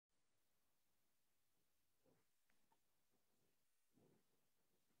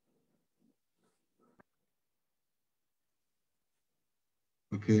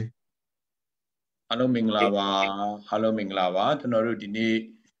Okay. အားလုံးမင်္ဂလာပါအားလုံးမင်္ဂလာပါကျွန်တော်တို့ဒီနေ့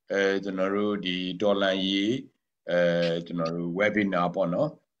ကျွန်တော်တို့ဒီဒေါ်လာရေးကျွန်တော်တို့ webinar ပေါ့နော်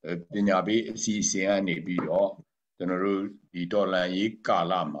ပညာပေးအစီအစဉ်ကနေပြီးတော့ကျွန်တော်တို့ဒီဒေါ်လာရေးကာ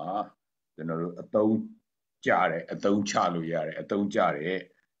လမှာကျွန်တော်တို့အသုံးကျတယ်အသုံးချလို့ရတယ်အသုံးကျတယ်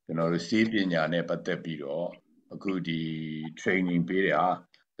ကျွန်တော်တို့စေပညာနဲ့ပတ်သက်ပြီးတော့အခုဒီ training ပေးတာ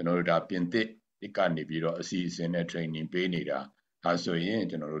ကျွန်တော်တို့ဒါပြင်သစ်ကနေပြီးတော့အစီအစဉ်နဲ့ training ပေးနေတာဒါဆိုရင်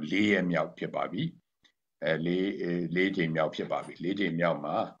ကျွန်တော်တို့၄ရက်မြောက်ဖြစ်ပါပြီလေးချိန်မြောက်ဖြစ်ပါပြီ၄ချိန်မြောက်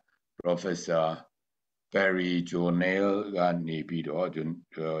မှာ Professor Pierre Journeau ကနေပြီးတော့ကျွန်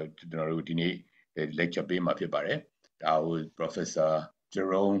တော်တို့ဒီနေ့ lecture ပေးမှာဖြစ်ပါတယ်ဒါကို Professor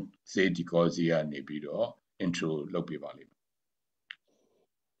Jerome Zedicozi ကနေပြီးတော့ intro လုပ်ပေးပါလိမ့်မယ်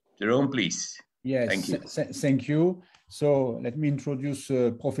Jerome please Yes, thank you. So let me introduce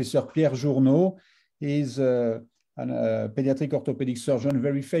Professor Pierre Journeau. He's a pediatric orthopedic surgeon,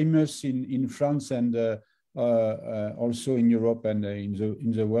 very famous in France and also in Europe and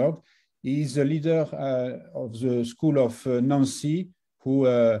in the world. He's the leader of the School of Nancy, who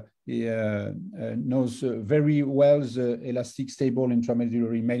knows very well the elastic stable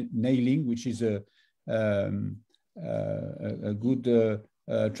intramedullary nailing, which is a good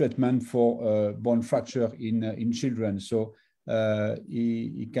treatment for bone fracture in children. So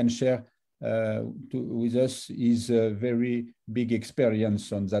he can share with us his very big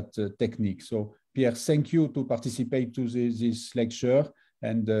experience on that technique. So Pierre, thank you to participate to this lecture,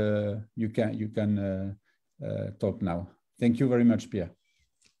 and you can talk now. Thank you very much, Pierre.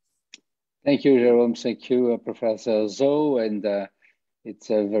 Thank you, Jerome. Thank you, Professor Zo, and it's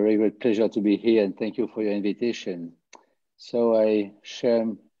a very great pleasure to be here, and thank you for your invitation. So I share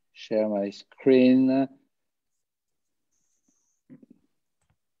my screen.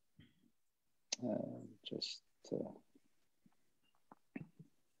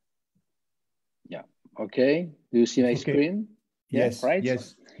 Yeah. Okay. Do you see my screen? Yes. Yeah, right.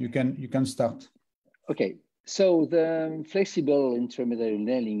 Yes. You can start. Okay. So the flexible intramedullary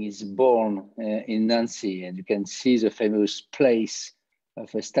nailing is born in Nancy, and you can see the famous place of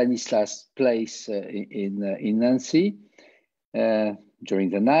Stanislas Place in Nancy during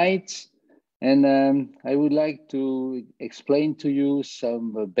the night. And I would like to explain to you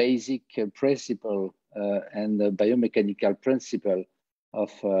some basic principle and the biomechanical principle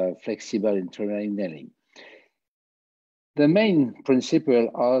of flexible intramedullary nailing. The main principle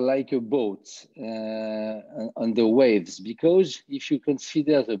are like a boat on the waves, because if you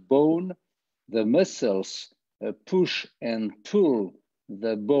consider the bone, the muscles push and pull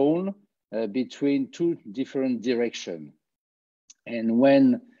the bone between two different directions. And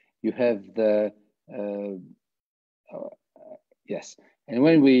when you have and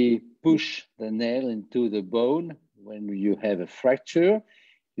when we push the nail into the bone, when you have a fracture,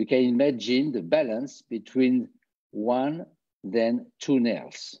 you can imagine the balance between one, then two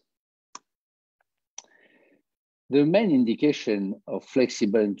nails. The main indication of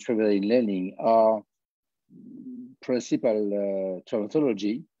flexible intramedullary nailing are principal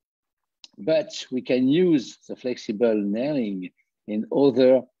traumatology, but we can use the flexible nailing in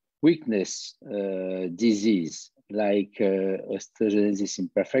other weakness disease like osteogenesis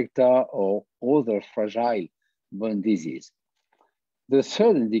imperfecta or other fragile bone disease. The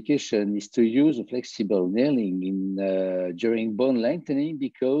third indication is to use flexible nailing during bone lengthening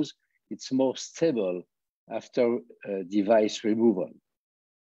because it's more stable after device removal.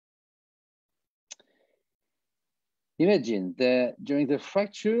 Imagine that during the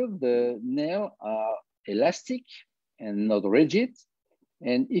fracture, the nails are elastic and not rigid.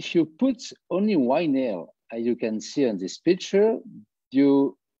 And if you put only one nail, as you can see on this picture,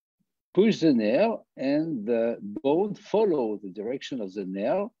 you push the nail and the bone follows the direction of the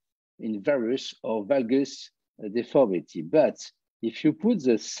nail in varus or valgus deformity. But if you put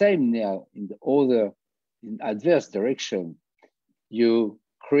the same nail in the other, in adverse direction, you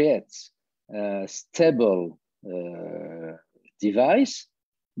create a stable device,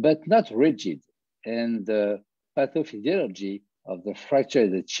 but not rigid. And the pathophysiology of the fracture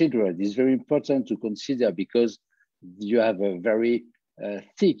in the children is very important to consider because you have a very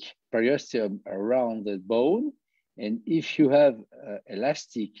thick periosteum around the bone. And if you have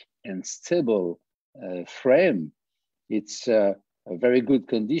elastic and stable frame, it's a very good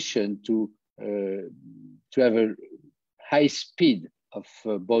condition to have a high speed of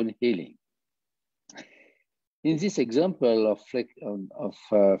bone healing. In this example of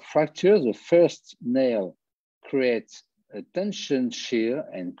fracture, the first nail creates a tension shear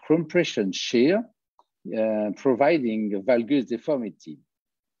and compression shear, providing a valgus deformity.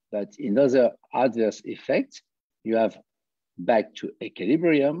 But in other adverse effects, you have back to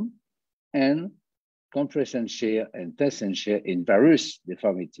equilibrium, and compression shear and tension shear in various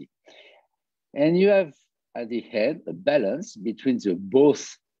deformity. And you have at the head a balance between the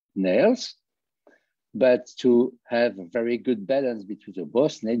both nails, but to have a very good balance between the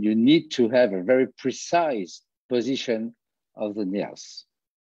both nails, you need to have a very precise position of the nails.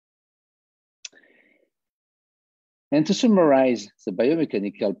 And to summarize the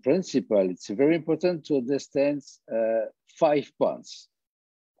biomechanical principle, it's very important to understand 5 points.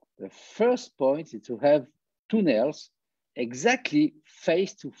 The first point is to have 2 nails exactly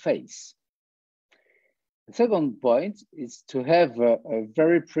face to face. The second point is to have a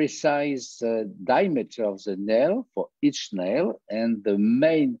very precise diameter of the nail for each nail, and the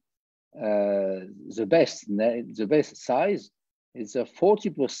best size is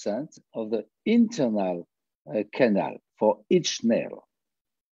 40% of the internal canal for each nail.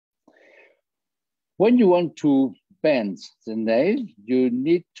 When you want to bend the nail, you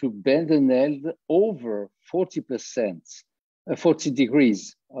need to bend the nail over 40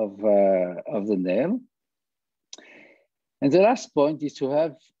 degrees of the nail. And the last point is to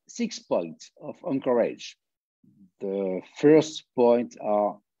have 6 points of anchorage. The first point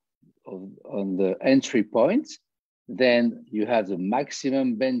are on the entry point. Then you have the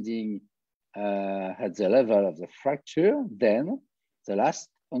maximum bending at the level of the fracture. Then the last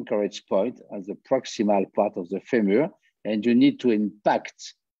anchorage point at the proximal part of the femur, and you need to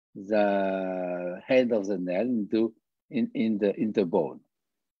impact the head of the nail in the bone.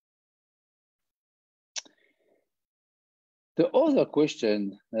 The other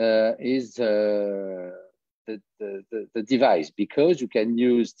question is the device, because you can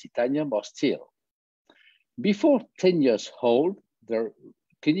use titanium or steel. Before 10 years old, the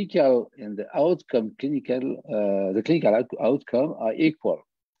clinical and the clinical outcome are equal,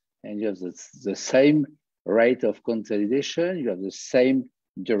 and you have the same rate of consolidation, you have the same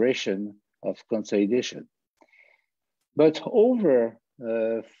duration of consolidation. But over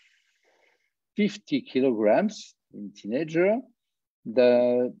 50 kilograms in teenager,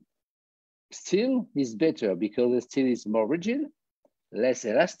 the steel is better because the steel is more rigid, less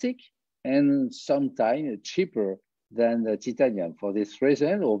elastic, and sometimes cheaper than the titanium. For this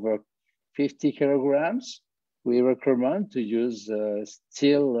reason, over 50 kilograms, we recommend to use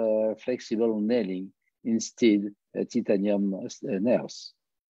steel flexible nailing instead of titanium nails.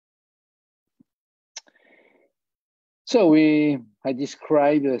 So I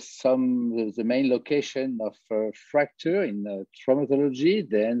described the main location of fracture in traumatology.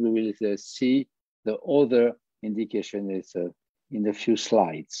 Then we will see the other indication is in a few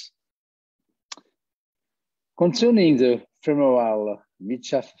slides. Concerning the femoral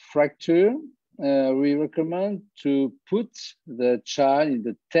midshaft fracture, we recommend to put the child in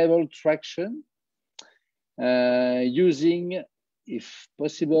the table traction using, if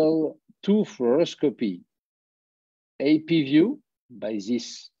possible, 2 fluoroscopy. AP view by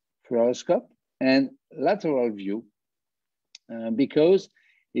this fluoroscope and lateral view because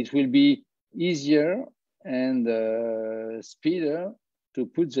it will be easier and speedier to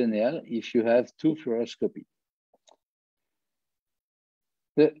put the nail if you have 2 fluoroscopy.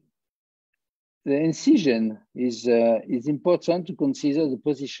 The incision is important to consider the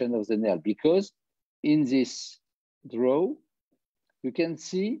position of the nail, because in this draw, you can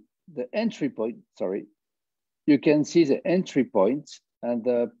see the entry point, you can see the entry point and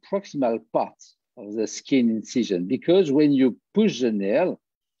the proximal part of the skin incision, because when you push the nail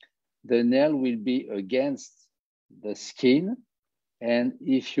will be against the skin. And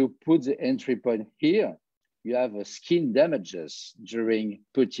if you put the entry point here, you have skin damages during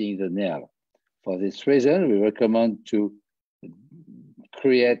putting the nail. For this reason, we recommend to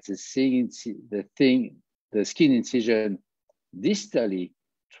create the skin incision distally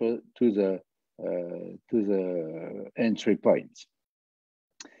to the entry point.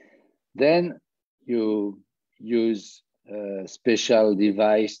 Then you use a special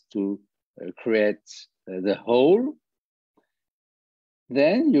device to create the hole.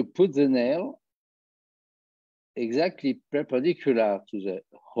 Then you put the nail exactly perpendicular to the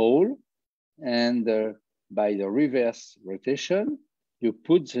hole, and by the reverse rotation, you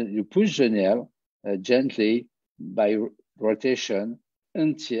push the nail gently by rotation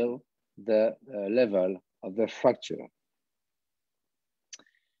until the level of the fracture.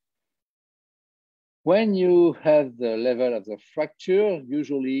 When you have the level of the fracture,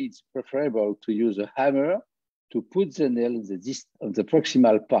 usually it's preferable to use a hammer to put the nail in the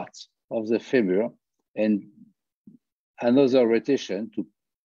proximal part of the femur, and another rotation to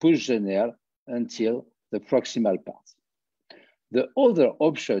push the nail until the proximal part. The other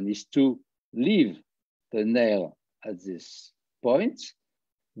option is to leave the nail at this point,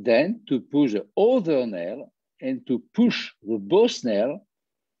 then to push the other nail and to push the both nail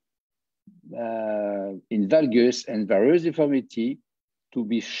in valgus and varus deformity to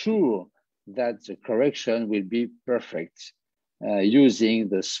be sure that the correction will be perfect using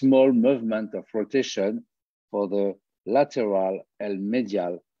the small movement of rotation for the lateral and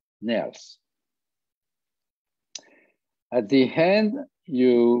medial nails. At the end,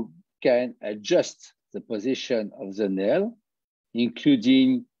 you can adjust the position of the nail,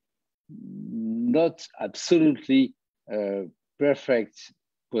 including not absolutely perfect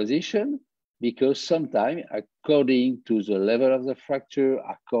position, because sometimes according to the level of the fracture,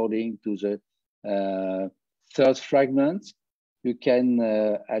 according to the third fragment, you can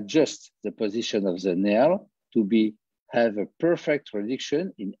adjust the position of the nail to have a perfect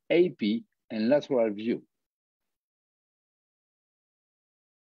reduction in AP and lateral view.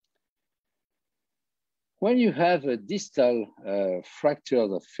 When you have a distal fracture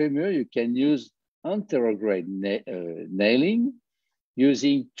of the femur, you can use anterograde nailing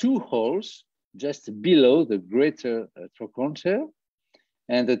using 2 holes just below the greater trochanter.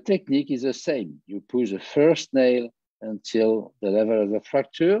 And the technique is the same. You push the first nail until the level of the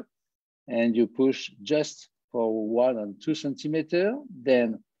fracture, and you push just for 1 and 2 centimeters.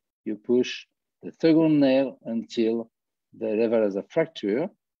 Then you push the second nail until the level of the fracture,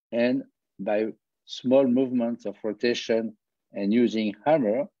 and by small movements of rotation and using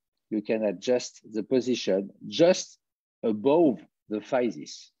hammer, you can adjust the position just above the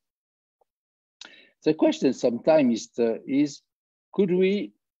physis. The question sometimes is, could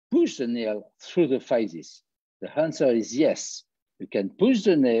we push the nail through the physis? The answer is yes. You can push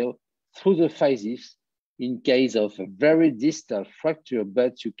the nail through the physis in case of a very distal fracture,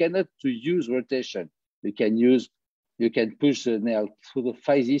 but you cannot use rotation. You can push the nail through the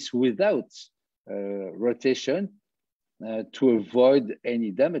physis without rotation to avoid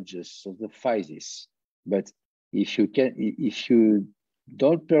any damages of the physis. But if you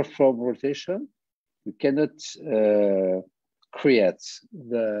don't perform rotation, you cannot create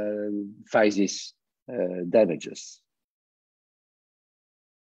the physis damages.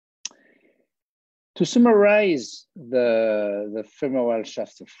 To summarize the femoral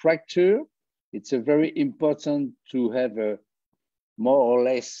shaft fracture, it's very important to have a more or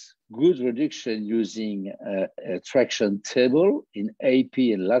less good reduction using a traction table in AP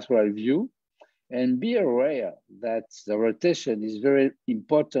and lateral view, and be aware that the rotation is very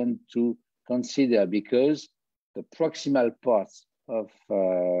important to consider because the proximal part of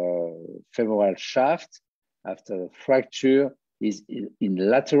femoral shaft after the fracture is in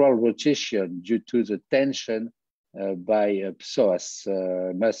lateral rotation due to the tension by psoas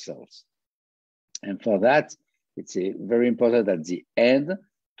muscles. And for that, it's very important at the end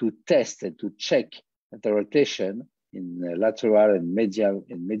to test and to check the rotation in lateral and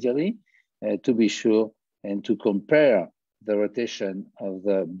medially to be sure and to compare the rotation of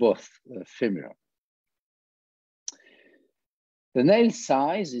the both femur. The nail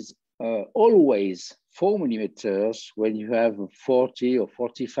size is always 4 millimeters when you have 40 or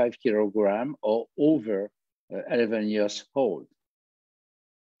 45 kilogram or over 11 years old.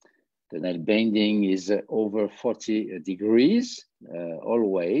 The nail bending is over 40 degrees,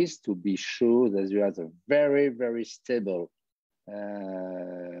 always to be sure that you have a very, very stable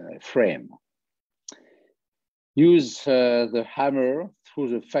frame. Use the hammer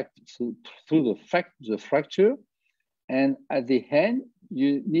through the fracture, and at the end,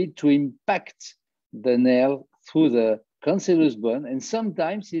 you need to impact the nail through the cancellous bone. And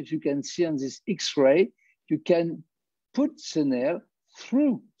sometimes, if you can see on this X-ray, you can put the nail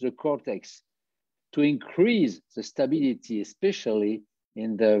through the cortex to increase the stability, especially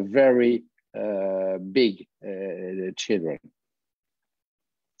in the very big children.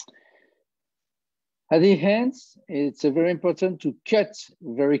 At the end, it's very important to cut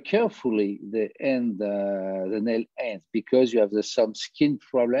very carefully the nail ends because you have some skin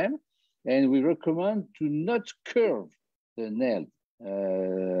problem, and we recommend to not curve the nail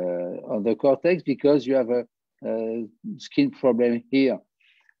on the cortex because you have a skin problem here.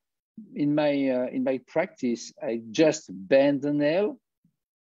 In my practice, I just bend the nail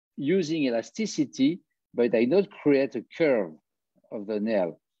using elasticity, but I don't create a curve of the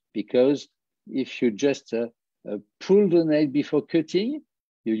nail because if you just pull the nail before cutting,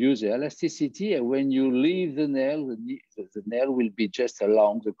 you use the elasticity, and when you leave the nail, the nail will be just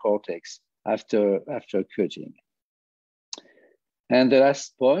along the cortex after cutting. And the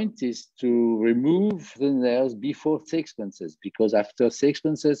last point is to remove the nails before 6 months, because after 6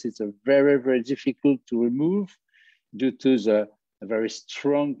 months, it's a very, very difficult to remove due to the very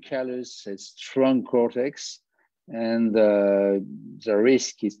strong callus and strong cortex. And the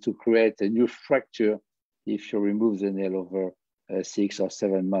risk is to create a new fracture if you remove the nail over 6 or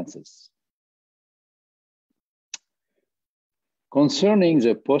 7 months. Concerning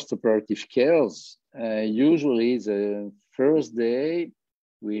the post-operative cares, usually the first day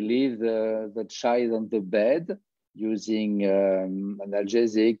we leave the child on the bed using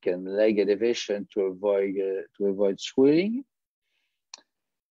analgesic and leg elevation to avoid swelling.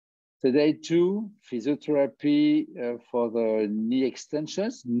 The day 2, physiotherapy for the knee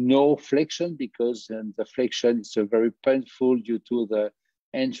extensions, no flexion because the flexion is very painful due to the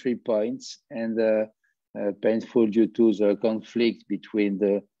entry points and painful due to the conflict between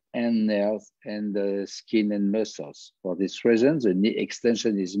the end nails and the skin and muscles. For this reason, the knee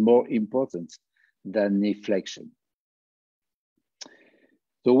extension is more important than knee flexion.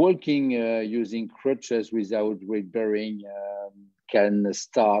 The walking using crutches without weight bearing can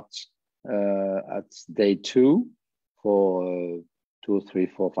start at day 2 for 2, 3,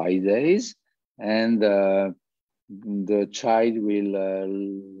 4, 5 days, and the child will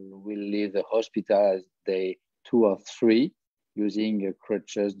leave the hospital at day 2 or 3 using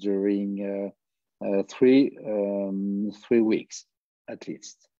crutches during 3 weeks at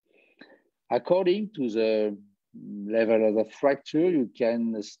least. According to the level of the fracture, you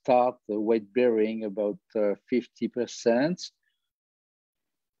can start the weight bearing about 50%.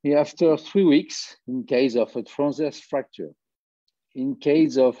 After 3 weeks, in case of a transverse fracture. In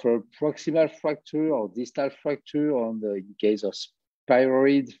case of a proximal fracture or distal fracture, in case of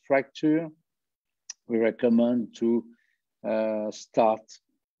spheroid fracture, we recommend to start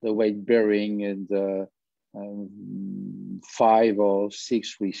the weight bearing in the 5 or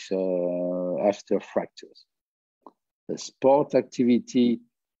 6 weeks after fractures. The sport activity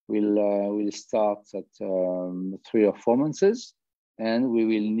will start at 3 or 4 months, and we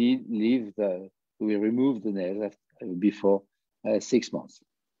will remove the nail before 6 months.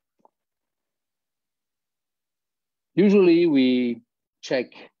 Usually we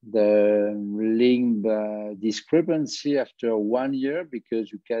check the limb discrepancy after 1 year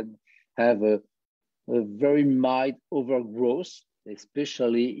because you can have a very mild overgrowth,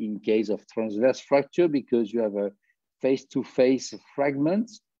 especially in case of transverse fracture because you have a face-to-face fragment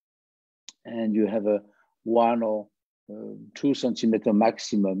and you have a 1 or 2 centimeter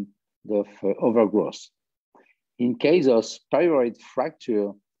maximum of overgrowth. In case of spheroid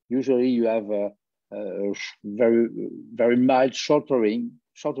fracture, usually you have a very mild shortening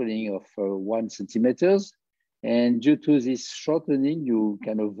of 1 centimeter, and due to this shortening, you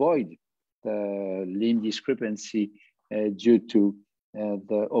can avoid the limb discrepancy due to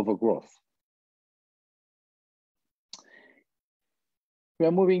the overgrowth. We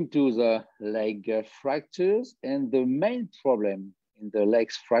are moving to the leg fractures, and the main problem in the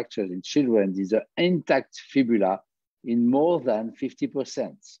leg fractures in children is the intact fibula in more than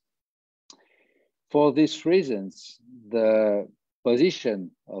 50%. For these reasons, the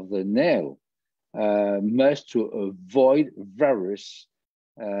position of the nail must to avoid varus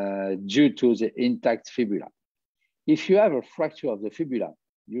due to the intact fibula. If you have a fracture of the fibula,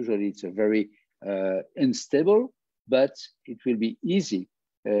 usually it's a very unstable, but it will be easy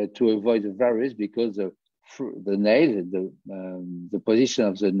to avoid the varus because the nail, the position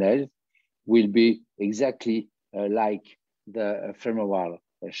of the nail will be exactly like the femoral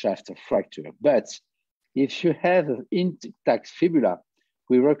shaft fracture. But if you have an intact fibula,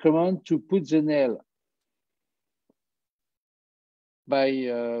 we recommend to put the nail by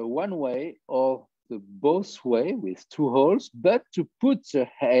one way or the both way with 2 holes, but to put the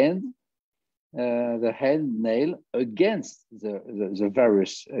hand nail against the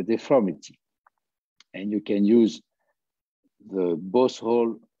varus deformity. And you can use the both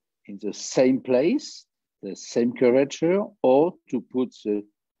hole in the same place, the same curvature, or to put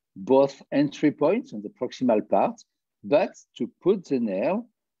both entry points on the proximal part, but to put the nail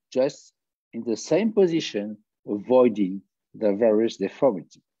just in the same position, avoiding the varus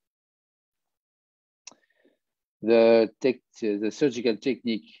deformity. The surgical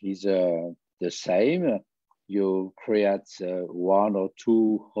technique is the same. You create 1 or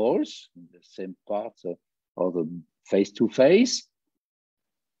 2 holes in the same part of the face-to-face,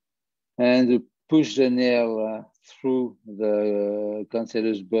 and push the nail through the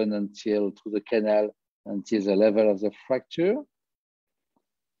cancellous bone through the canal until the level of the fracture.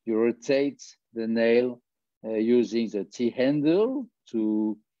 You rotate the nail using the T-handle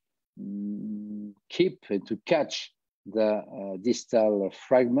to keep and to catch the distal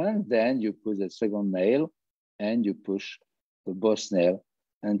fragment. Then you put the second nail and you push the both nail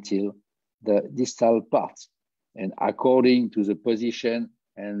until the distal part. And according to the position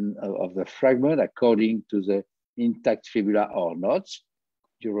and of the fragment, according to the intact fibula or not.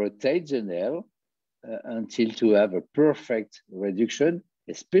 You rotate the nail until to have a perfect reduction,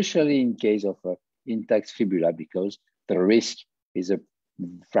 especially in case of intact fibula, because the risk is a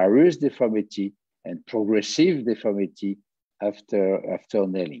varus deformity and progressive deformity after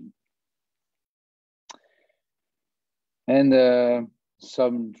nailing. And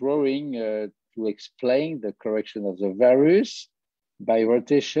some drawing to explain the correction of the varus by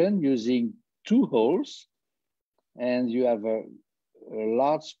rotation using 2 holes, and you have a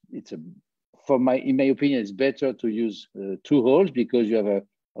large. In my opinion, it's better to use 2 holes because you have a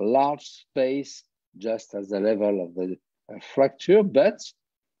large space just at the level of the fracture, but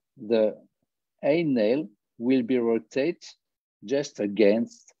the A nail will be rotated just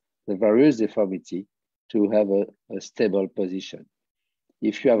against the varus deformity to have a stable position.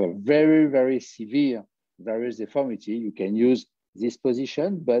 If you have a very, very severe varus deformity, you can use this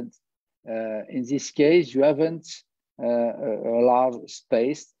position, but in this case, you haven't a large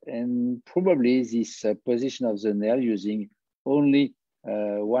space, and probably this position of the nail using only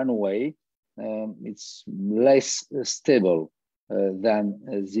one way, it's less stable than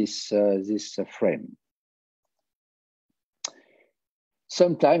this frame.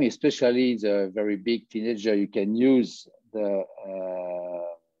 Sometimes, especially the very big teenager, you can use the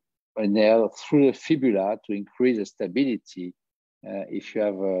a nail through the fibula to increase the stability if you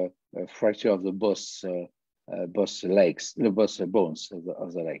have a fracture of the both legs, both bones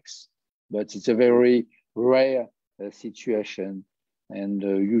of the legs. But it's a very rare situation, and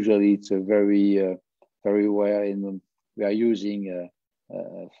usually it's a very rare. And we are using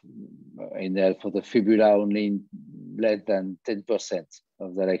a nail for the fibula only in less than 10%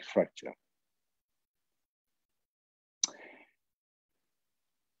 of the leg fracture.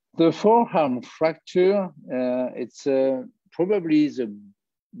 The forearm fracture, it's probably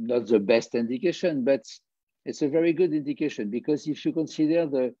not the best indication, but it's a very good indication, because if you consider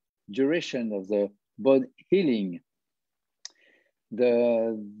the duration of the bone healing,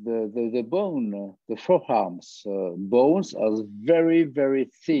 the bone, the forearms bones are very, very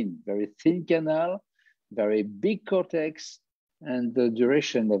thin canal, very big cortex, and the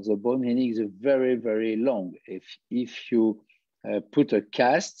duration of the bone healing is very, very long. If you put a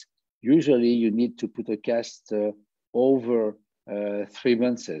cast, usually you need to put a cast over 3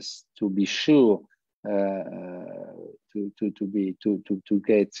 months to be sure to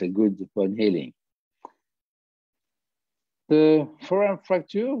get a good bone healing. The forearm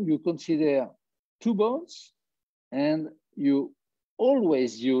fracture, you consider 2 bones, and you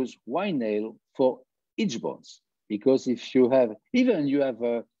always use 1 nail for each bones, because if you have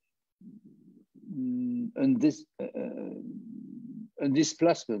a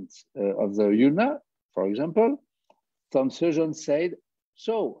displacement of the ulna, for example, some surgeons said,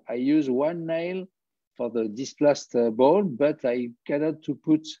 so I use 1 nail for the displaced bone, but I cannot to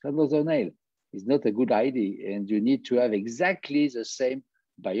put another nail. It's not a good idea, and you need to have exactly the same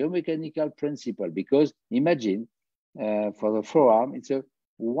biomechanical principle, because imagine for the forearm, it's a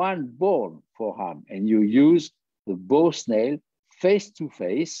 1 bone forearm, and you use the both nail face to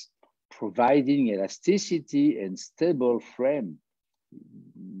face, providing elasticity and stable frame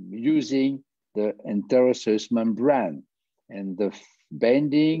using the interosseous membrane, and the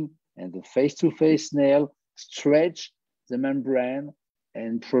bending and the face-to-face nail stretch the membrane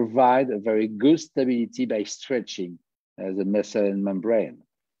and provide a very good stability by stretching the muscle and membrane.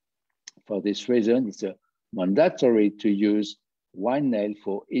 For this reason, it's mandatory to use 1 nail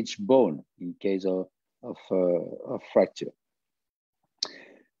for each bone in case of fracture.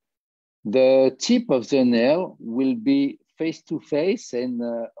 The tip of the nail will be face-to-face, and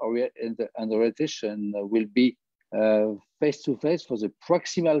the rotation will be face-to-face for the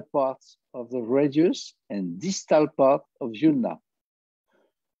proximal part of the radius and distal part of ulna,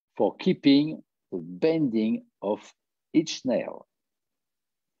 for keeping the bending of each nail.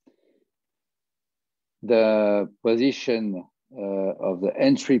 The position of the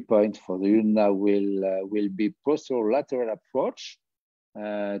entry point for the ulna will be posterolateral approach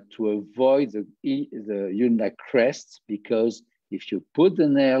to avoid the ulnar crest, because if you put the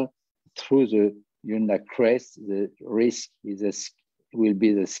nail through the ulnar crest, the risk will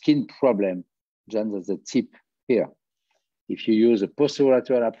be the skin problem, just at the tip here. If you use a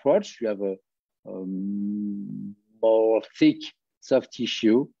posterolateral approach, you have a more thick soft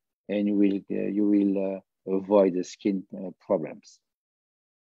tissue, and you will avoid the skin problems.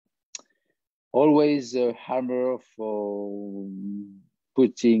 Always a hammer for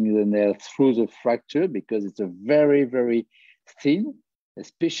putting the nail through the fracture, because it's a very, very thin,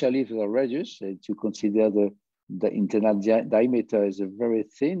 especially for the radius. To consider the internal diameter is very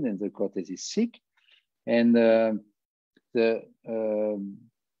thin and the cortex is thick. And the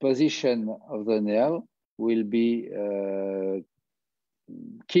position of the nail will be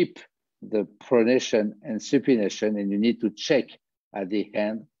keep the pronation and supination, and you need to check at the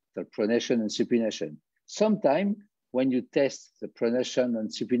end the pronation and supination. Sometimes when you test the pronation and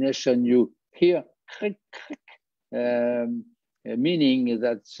supination, you hear click, click, meaning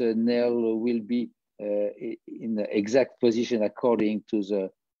that the nail will be in the exact position according to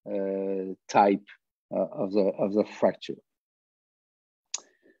the type of the fracture.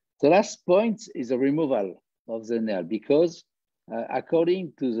 The last point is the removal of the nail, because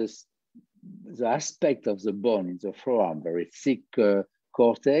according to the aspect of the bone in the forearm, very thick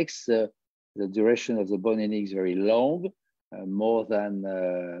cortex, the duration of the bone healing is very long, more than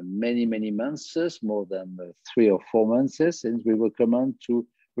many months, more than 3 or 4 months, and we recommend to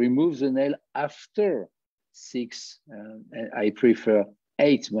remove the nail after 6, and I prefer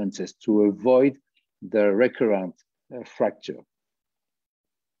 8 months to avoid the recurrent fracture.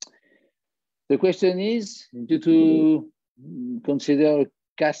 The question is, due to consider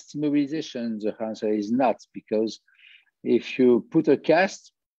cast immobilization? The answer is not, because if you put a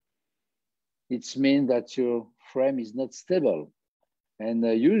cast, it means that your frame is not stable. And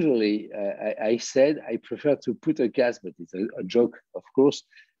usually, I said I prefer to put a cast, but it's a joke, of course,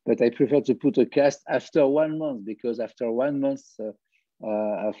 but I prefer to put a cast after 1 month, because after 1 month,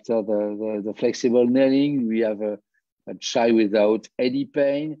 after the flexible nailing, we have a child without any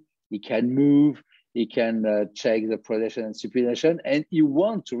pain. He can move, he can check the pronation and supination, and he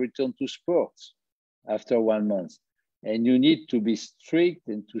wants to return to sports after 1 month. And you need to be strict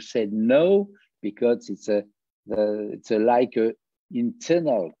and to say no, because it's like an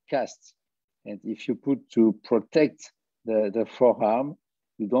internal cast. And if you put to protect the forearm,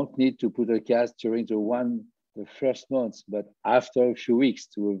 you don't need to put a cast during the first month, but after a few weeks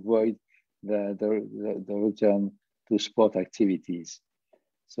to avoid the return to sport activities.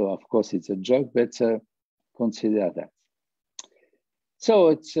 So of course it's a joke, but consider that. So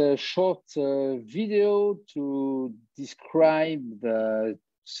it's a short video to describe the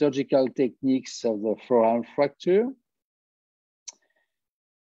surgical techniques of the forearm fracture.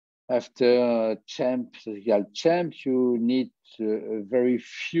 After surgical champ, you need very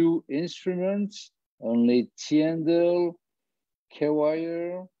few instruments, only T-handle,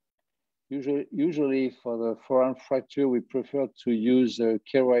 K-wire. Usually for the forearm fracture, we prefer to use a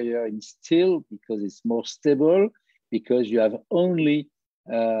K-wire in steel because it's more stable, because you have only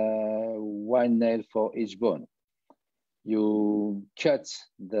 1 nail for each bone. You cut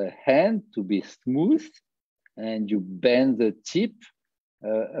the hand to be smooth, and you bend the tip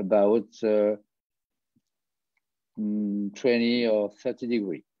about 20 or 30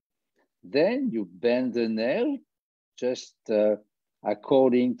 degrees. Then you bend the nail just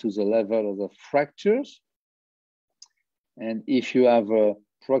according to the level of the fractures. And if you have a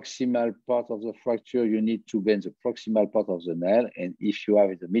proximal part of the fracture, you need to bend the proximal part of the nail. And if you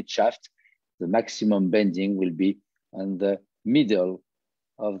have the mid shaft, the maximum bending will be on the middle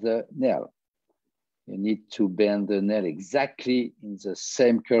of the nail. You need to bend the nail exactly in the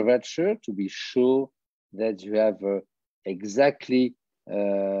same curvature to be sure that you have exactly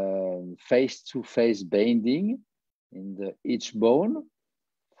face-to-face bending in each bone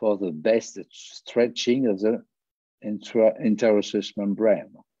for the best stretching of the interosseous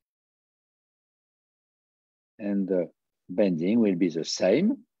membrane. And the bending will be the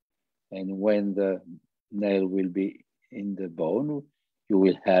same. And when the nail will be in the bone, you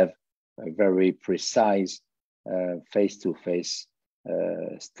will have a very precise face-to-face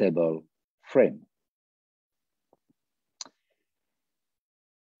stable frame.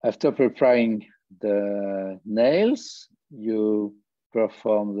 After preparing the nails, you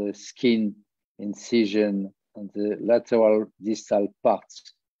perform the skin incision on the lateral distal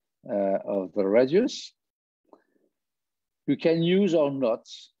parts of the radius. You can use or not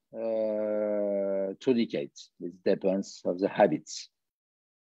tourniquet. It depends of the habits.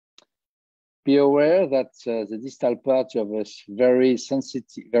 Be aware that the distal part of a very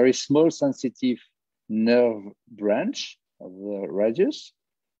small sensitive nerve branch of the radius,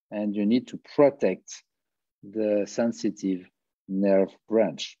 and you need to protect the sensitive nerve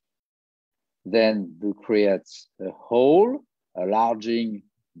branch. Then you create a hole, enlarging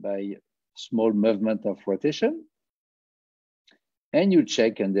by small movement of rotation, and you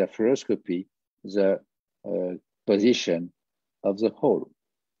check under fluoroscopy the position of the hole.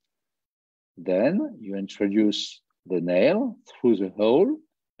 Then you introduce the nail through the hole,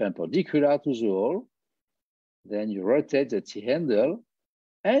 perpendicular to the hole. Then you rotate the T-handle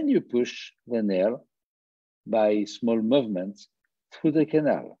and you push the nail by small movements through the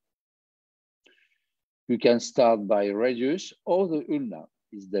canal. You can start by radius or the ulna.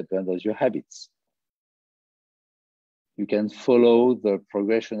 It depends on your habits. You can follow the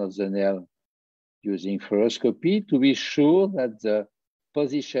progression of the nail using fluoroscopy to be sure that the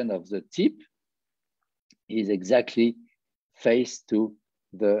position of the tip is exactly faced to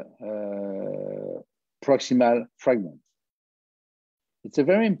the proximal fragment. It's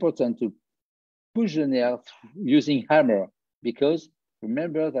very important to push the nail using hammer, because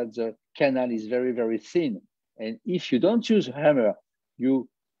remember that the canal is very, very thin. And if you don't use a hammer, you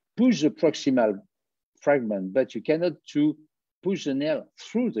push the proximal fragment, but you cannot push the nail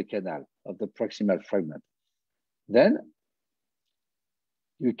through the canal of the proximal fragment. Then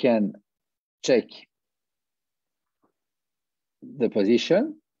you can check the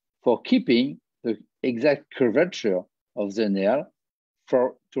position for keeping the exact curvature of the nail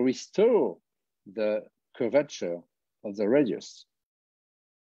to restore the curvature of the radius.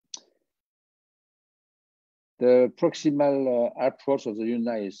 The proximal approach of the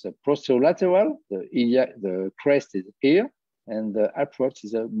ulna is posterolateral. The crest is here, and the approach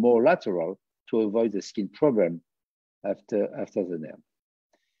is more lateral to avoid the skin problem after the nail.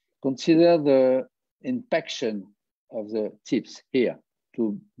 Consider the impaction of the tips here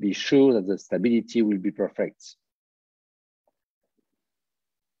to be sure that the stability will be perfect.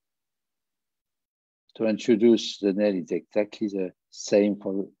 To introduce the nail is exactly the same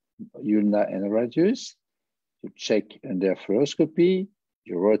for ulna and radius. You check under fluoroscopy,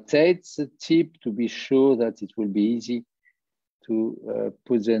 you rotate the tip to be sure that it will be easy to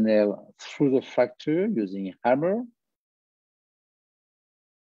put the nail through the fracture using a hammer.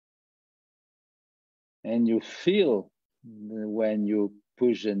 And you feel when you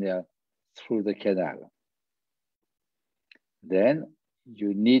push the nail through the canal. Then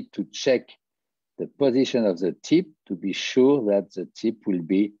you need to check the position of the tip to be sure that the tip will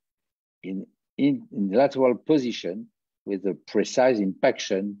be in lateral position with a precise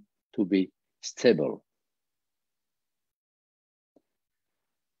impaction to be stable.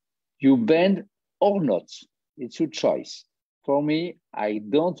 You bend or not, it's your choice. For me, I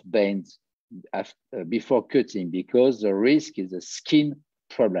don't bend before cutting because the risk is a skin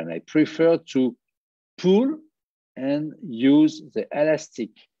problem. I prefer to pull and use the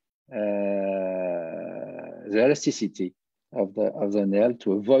elasticity of the nail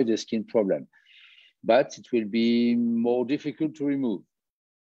to avoid the skin problem. But it will be more difficult to remove.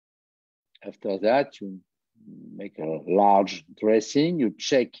 After that, you make a large dressing, you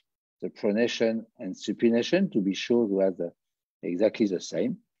check the pronation and supination to be sure to have exactly the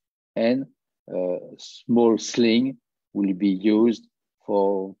same. And a small sling will be used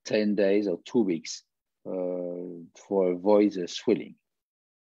for 10 days or 2 weeks for avoid the swelling.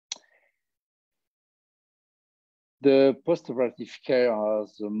 The post-operative care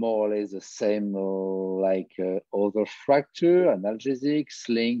is more or less the same like other fracture, analgesic,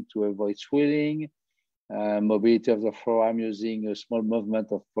 sling to avoid swelling, mobility of the forearm using a small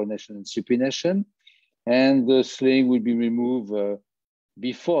movement of pronation and supination. And the sling will be removed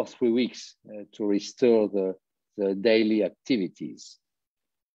before 3 weeks to restore the daily activities.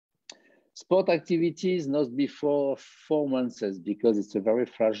 Sport activities not before 4 months because it's a very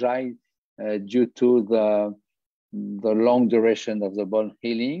fragile due to the long duration of the bone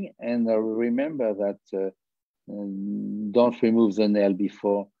healing. And remember that don't remove the nail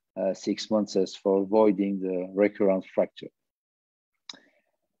before 6 months for avoiding the recurrent fracture.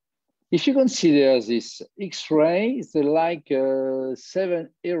 If you consider this X-ray, it's like 7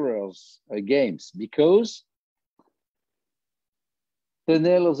 errors games because the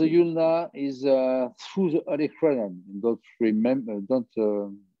nail of the ulna is through the olecranon.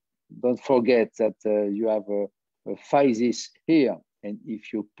 Don't forget that you have a physis here, and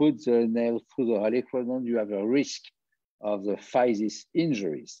if you put the nail through the olecranon, you have a risk of the physis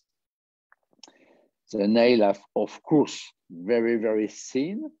injuries. The nail are, of course, very, very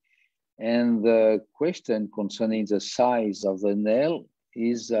thin, and the question concerning the size of the nail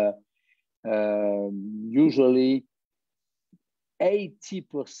is usually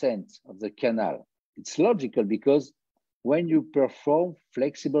 80% of the canal. It's logical because when you perform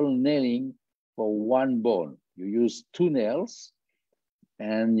flexible nailing for one bone, you use 2 nails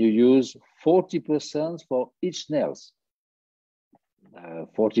and you use 40% for each nails.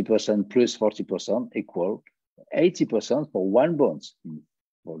 40% plus 40% equal 80% for one bone,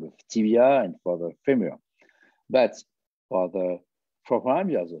 for the tibia and for the femur. But for the forearm,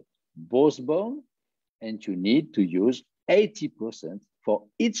 you have both bone, and you need to use 80% for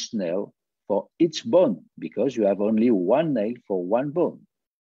each nail for each bone because you have only one nail for one bone.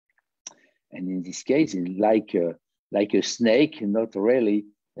 And in this case, it's like a snake, not really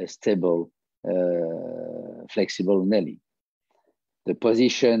stable flexible nailing. The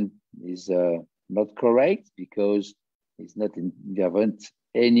position is not correct because it's not you haven't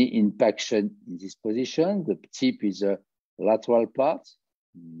any impaction in this position. The tip is a lateral part.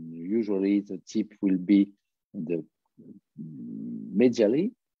 Usually the tip will be in the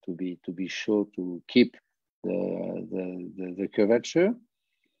medially to be sure to keep the curvature.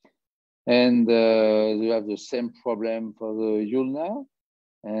 And you have the same problem for the ulna,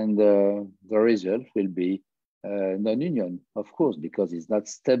 and the result will be non-union, of course, because it's not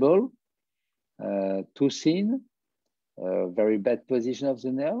stable, too thin, very bad position of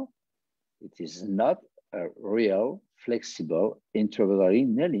the nail. It is not a real flexible intramedullary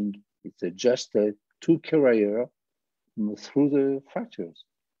nailing. It's just a two carrier through the fractures.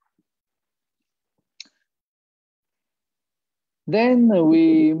 Then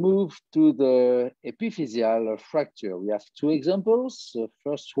we move to the epiphyseal fracture. We have two examples. The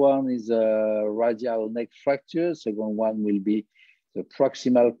first one is a radial neck fracture. Second one will be the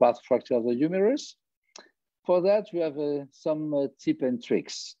proximal part fracture of the humerus. For that, we have some tips and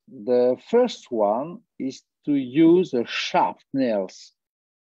tricks. The first one is to use sharp nails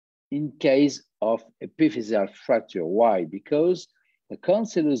in case of epiphyseal fracture. Why? Because the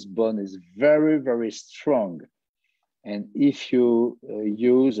cancellous bone is very, very strong. And if you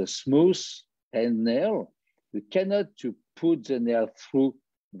use a smooth hand nail, you cannot put the nail through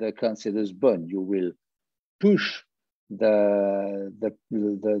the cancellous bone. You will push the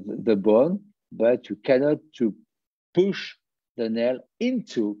bone, but you cannot push the nail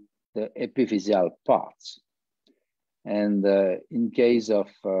into the epiphyseal parts. And in case of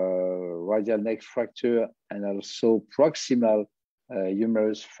radial neck fracture and also proximal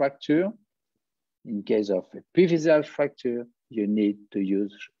humerus fracture, in case of epiphyseal fracture, you need to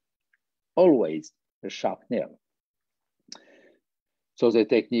use always a sharp nail. So the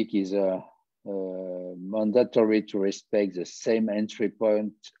technique is mandatory to respect the same entry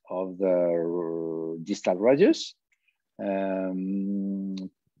point of the distal radius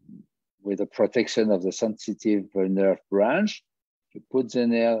with the protection of the sensitive nerve branch. You put the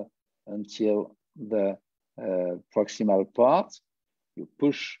nail until the proximal part. You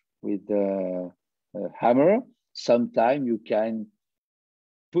push with the hammer. Sometimes you can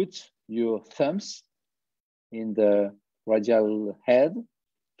put your thumbs in the radial head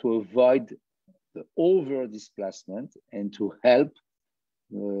to avoid the over displacement and to help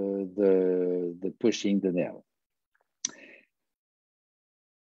the pushing the nail.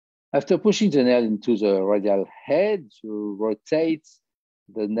 After pushing the nail into the radial head, you rotate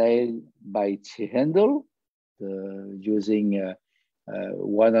the nail by its handle using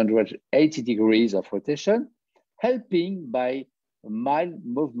 180 degrees of rotation, helping by a mild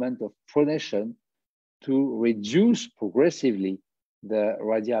movement of pronation to reduce progressively the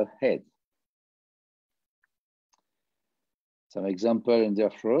radial head. Some example in the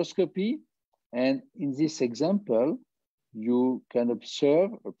fluoroscopy, and in this example, you can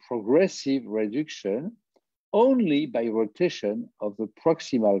observe a progressive reduction only by rotation of the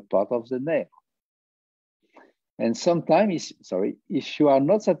proximal part of the nail. And sometimes, if you are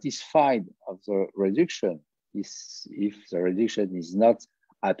not satisfied of the reduction, if the reduction is not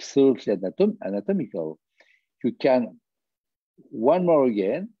absolutely anatomical, you can, one more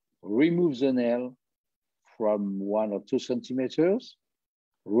again, remove the nail from 1 or 2 centimeters,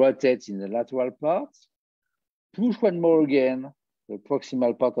 rotate in the lateral part, push one more again, the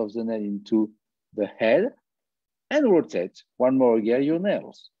proximal part of the nail into the head, and rotate one more again your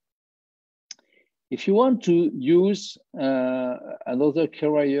nails. If you want to use another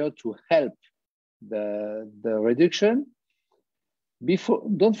carrier to help the reduction,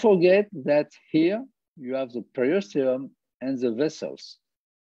 don't forget that here you have the periosteum and the vessels.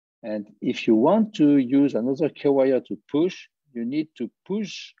 And if you want to use another carrier to push, you need to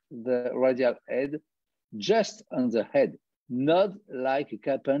push the radial head just on the head, not like a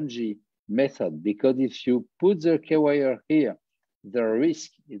Kappanji method, because if you put the carrier here, the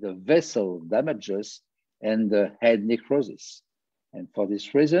risk is the vessel damages and the head necrosis. And for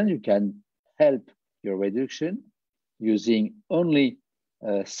this reason, you can help your reduction using only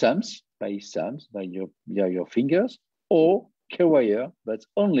thumbs by your fingers, or carrier, but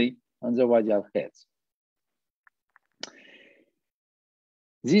only on the radial head.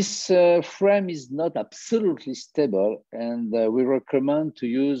 This frame is not absolutely stable, and we recommend to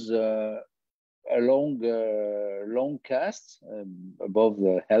use a long cast above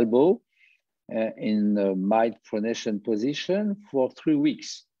the elbow in a mild pronation position for 3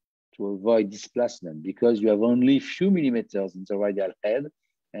 weeks to avoid displacement, because you have only a few millimeters in the radial head.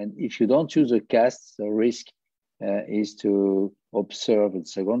 And if you don't use a cast, the risk is to observe a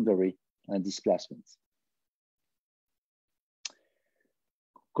secondary displacement.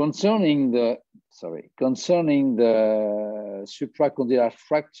 Concerning the supracondylar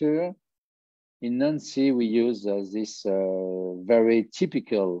fracture, in Nancy we use this very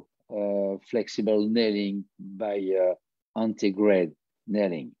typical flexible nailing by antegrade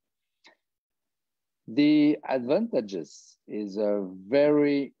nailing. The advantages is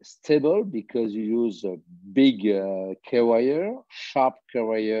very stable because you use a big K-wire, sharp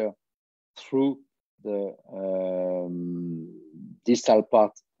K-wire through the distal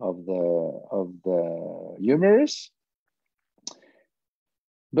part of the humerus.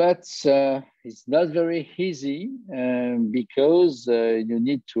 But it's not very easy because you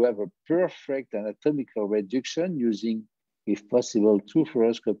need to have a perfect anatomical reduction using, if possible, 2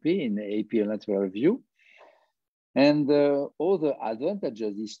 fluoroscopy in AP lateral view. And the other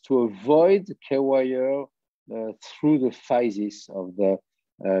advantages is to avoid K-wire through the physis of the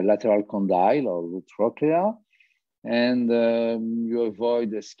lateral condyle or the trochlea. And you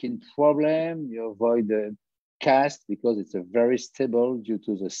avoid the skin problem, you avoid the cast because it's a very stable due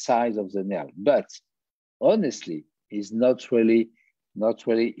to the size of the nail. But honestly, it's not really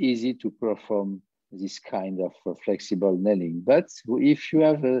easy to perform this kind of flexible nailing. But if you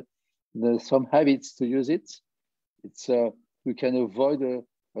have some habits to use it, you can avoid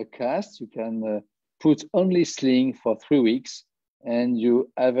a cast. You can put only sling for 3 weeks, and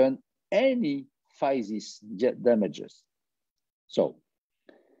you haven't any physis damages. So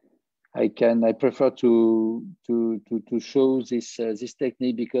I prefer to show this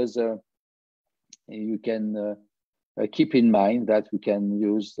technique because you can keep in mind that we can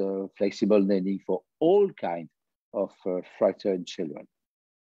use flexible nailing for all kinds of fracture in children.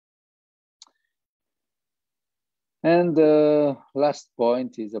 And the last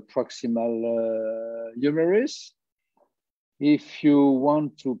point is a proximal humerus. If you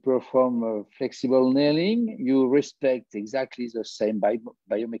want to perform flexible nailing, you respect exactly the same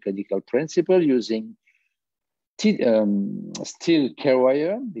biomechanical principle using steel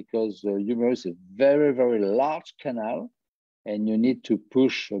K-wire because the humerus is a very, very large canal and you need to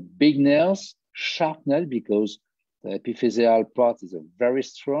push big nails, sharp nail because the epiphyseal part is very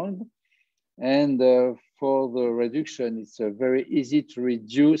strong. And for the reduction, it's very easy to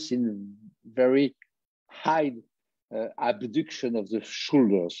reduce in very high abduction of the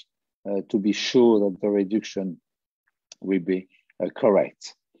shoulders to be sure that the reduction will be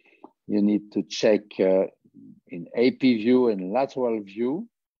correct. You need to check in AP view and lateral view.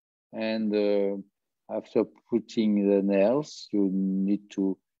 And after putting the nails, you need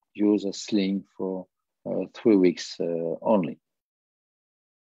to use a sling for 3 weeks only.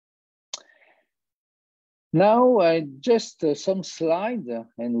 Now, just some slides,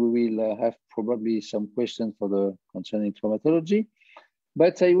 and we will have probably some questions for the concerning traumatology.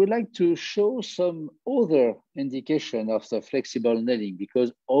 But I would like to show some other indication of the flexible nailing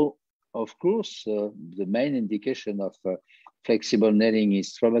because, of course, the main indication of flexible nailing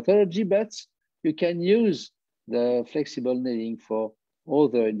is traumatology, but you can use the flexible nailing for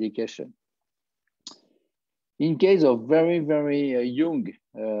other indication. In case of very, very young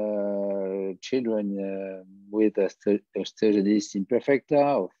children with osteogenesis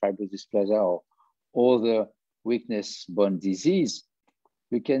imperfecta or fibrodysplasia or other weakness bone disease,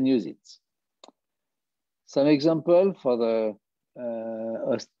 we can use it. Some example for the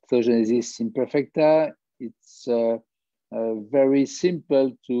osteogenesis imperfecta, it's very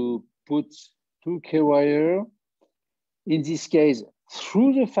simple to put 2 K-wire, in this case,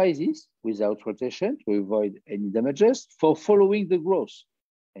 through the physis without rotation to avoid any damages for following the growth.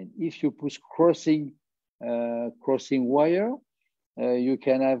 And if you push crossing wire, you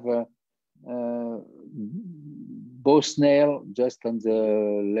can have both nail just on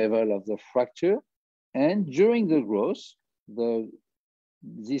the level of the fracture. And during the growth,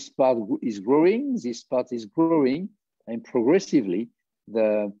 this part is growing, this part is growing, and progressively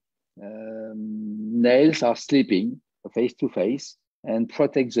the nails are slipping face to face and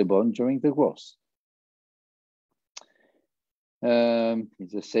protect the bone during the growth.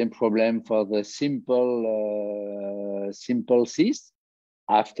 It's the same problem for the simple cyst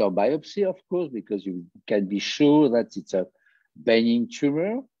after biopsy, of course, because you can be sure that it's a benign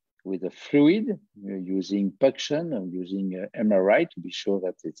tumor with a fluid using punction and using MRI to be sure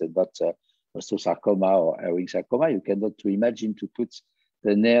that it's not osteosarcoma or Ewing sarcoma. You cannot imagine to put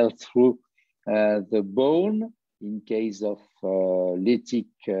the nail through the bone in case of lytic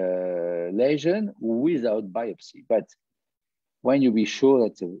lesion without biopsy. But when you be sure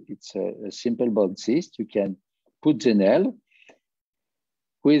that it's a simple bone cyst, you can put the nail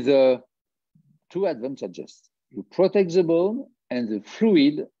with 2 advantages. You protect the bone and the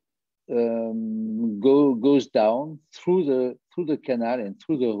fluid goes down through the canal and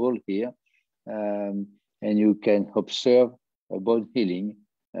through the hole here, and you can observe a bone healing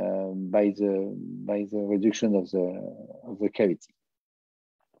by the reduction of the cavity.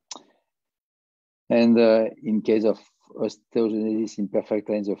 And in case of osteogenesis imperfecta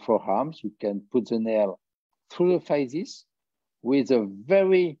in the forearms, you can put the nail through the physis with a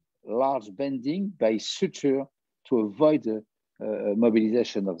very large bending by suture to avoid the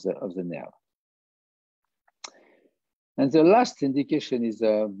mobilization of the nail. And the last indication is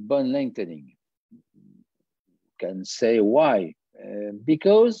bone lengthening. You can say why?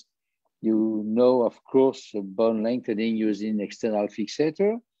 Because you know, of course, bone lengthening using external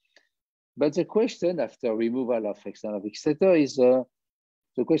fixator. But the question after removal of external fixator is,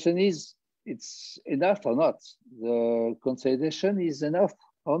 the question is, it's enough or not? The consolidation is enough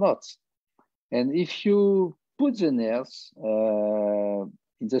or not? And if you put the nails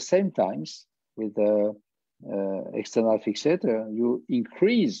in the same times with the external fixator, you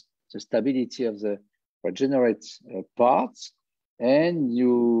increase the stability of the regenerate parts, and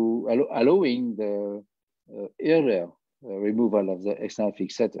you allowing the earlier removal of the external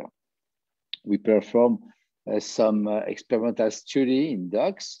fixator. We perform some experimental study in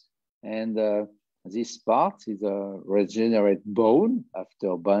dogs, and this part is a regenerate bone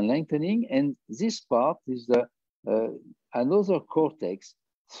after bone lengthening, and this part is another cortex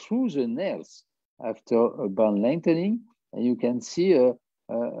through the nails after a bone lengthening, and you can see a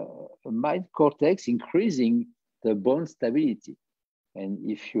mild cortex increasing the bone stability. And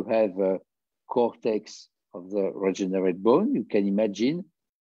if you have a cortex of the regenerate bone, you can imagine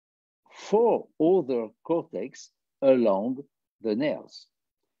 4 other cortex along the nails.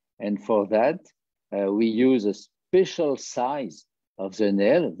 And for that, we use a special size of the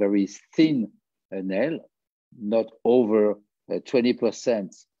nail, a very thin nail, not over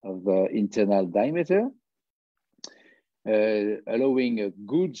 20% of the internal diameter, allowing a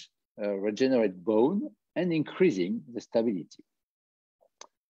good regenerate bone and increasing the stability.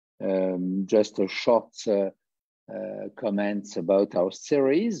 Just a short comment about our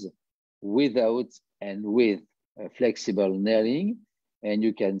series, without and with flexible nailing, and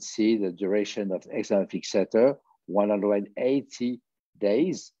you can see the duration of external fixator, 180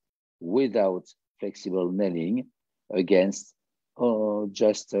 days without flexible nailing against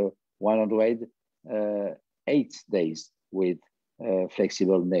just 108 days with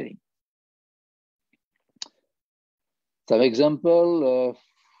flexible nailing. Some example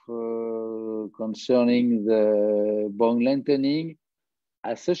concerning the bone lengthening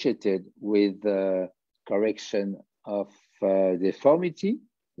associated with correction of deformity.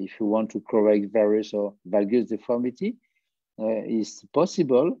 If you want to correct varus or valgus deformity, is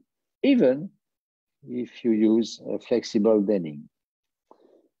possible even if you use flexible bending.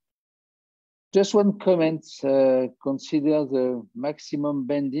 Just one comment, consider the maximum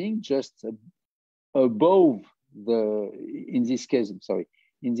bending just above in this case, I'm sorry,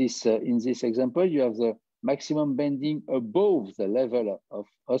 in this example, you have the maximum bending above the level of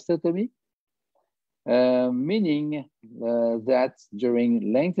osteotomy, meaning that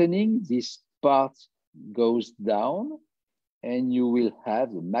during lengthening, this part goes down and you will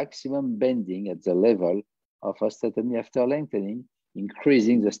have the maximum bending at the level of osteotomy after lengthening,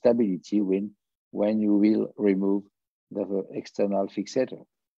 increasing the stability when you will remove the external fixator.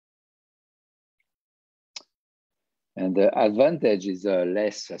 And the advantage is a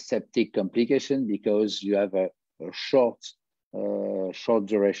less septic complication because you have a short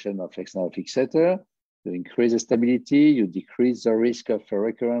duration of external fixator. You increase the stability, you decrease the risk of a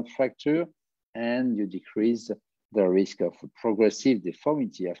recurrent fracture, and you decrease the risk of progressive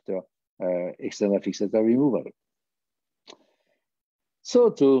deformity after external fixator removal. So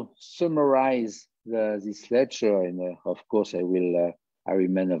to summarize this lecture, and of course I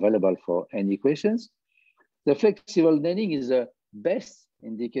remain available for any questions. The flexible nailing is the best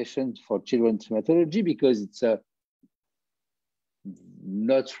indication for children's traumatology because it's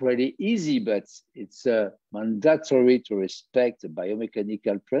not really easy, but it's mandatory to respect the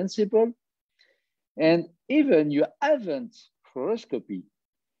biomechanical principle. And even you haven't fluoroscopy,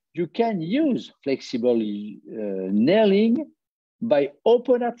 you can use flexible nailing by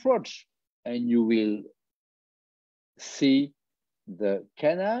open approach, and you will see the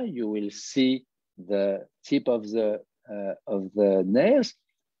canal, you will see the tip of the nails,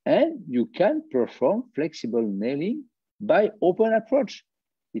 and you can perform flexible nailing by open approach.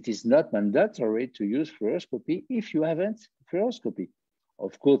 It is not mandatory to use fluoroscopy if you haven't fluoroscopy.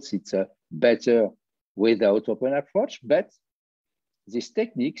 Of course, it's better without open approach, but these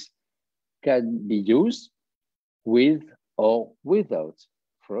techniques can be used with or without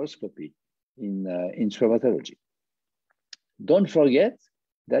fluoroscopy in traumatology. Don't forget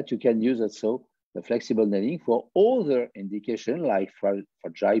that you can use also the flexible nailing for other indications like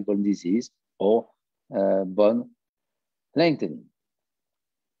fragile bone disease or bone lengthening.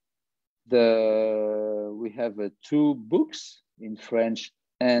 We have 2 books in French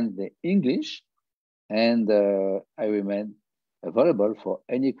and the English, and I remain available for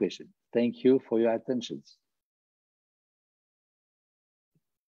any question. Thank you for your attention.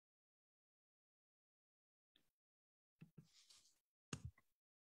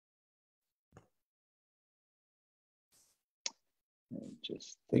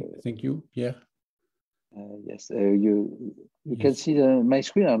 Thank you, Pierre. Yes, you yes. Can see my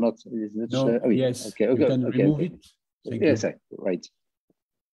screen or not? No, yes. Okay, okay, you can remove it. Thank yes, you. Right.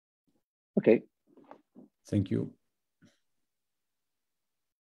 Okay. Thank you.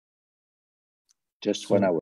 Just 1 hour.